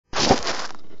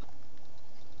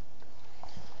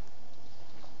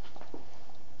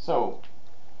So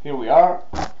here we are.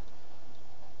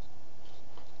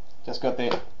 Just got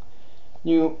the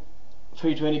new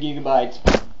 320 GB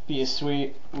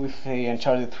PS3 with the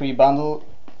Uncharted 3 bundle.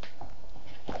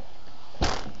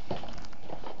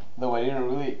 Though I didn't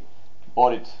really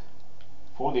bought it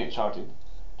for the Uncharted,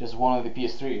 just wanted the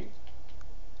PS3.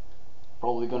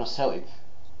 Probably gonna sell it.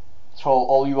 Troll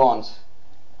all you want.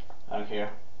 I don't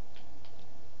care.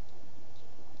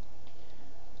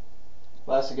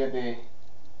 Plus I get the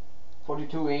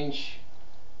 42-inch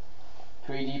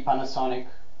 3D Panasonic.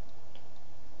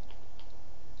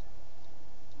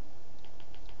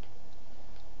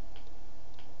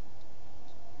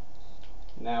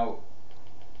 Now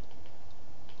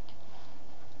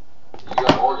you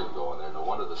got organ going there, no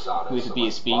wonder the sound with is the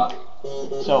so PSP. much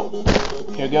So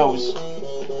here goes.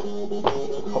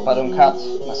 Hope I don't cut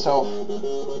myself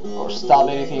or stab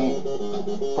anything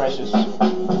precious.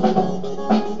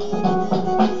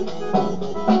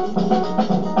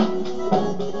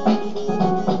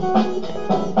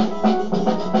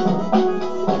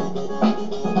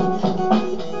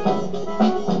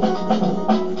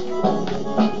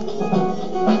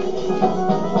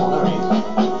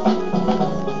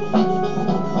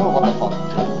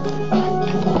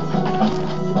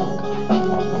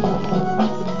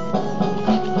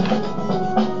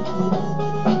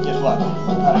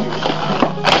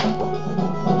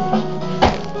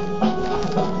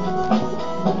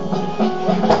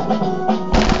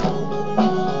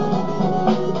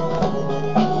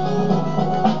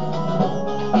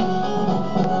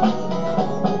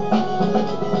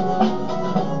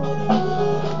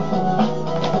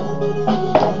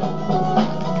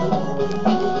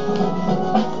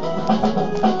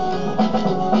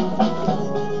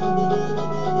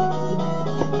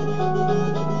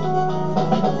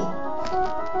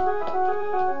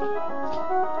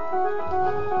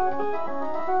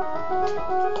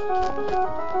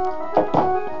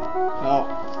 No,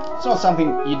 it's not something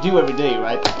you do every day,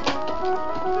 right?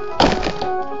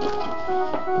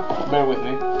 Bear with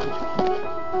me.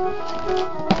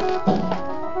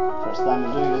 First time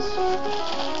I'm doing this.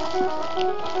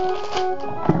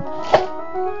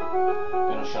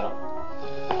 Gonna shut up.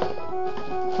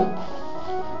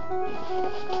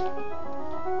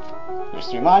 Here's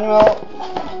the manual.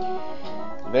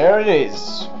 There it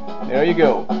is. There you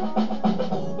go.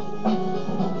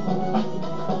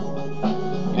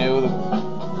 You know the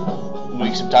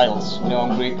Greek subtitles. You know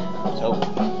I'm Greek, so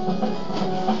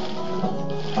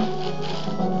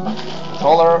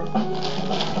controller.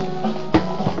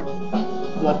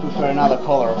 I prefer another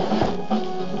color.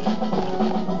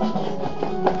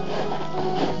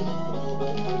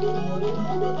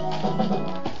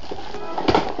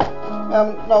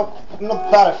 No, I'm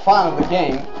not that a fan of the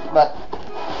game, but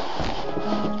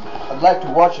I'd like to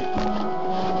watch it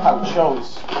how it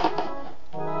shows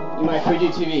in my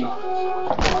 3D TV.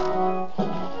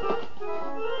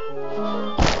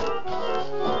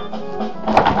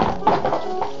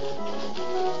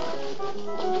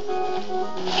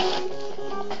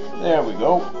 There we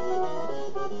go.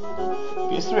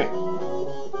 PS3.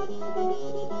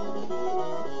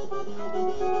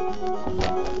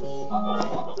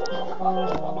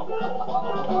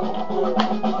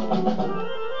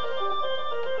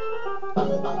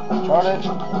 Uncharted.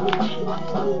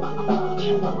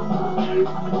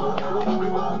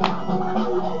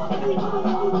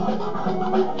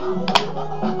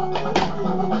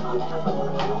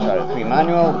 Uncharted 3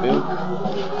 manual, book.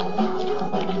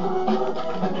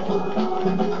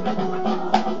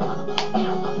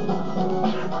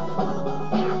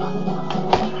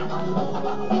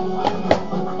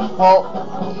 Well,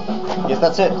 yes,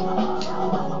 that's it.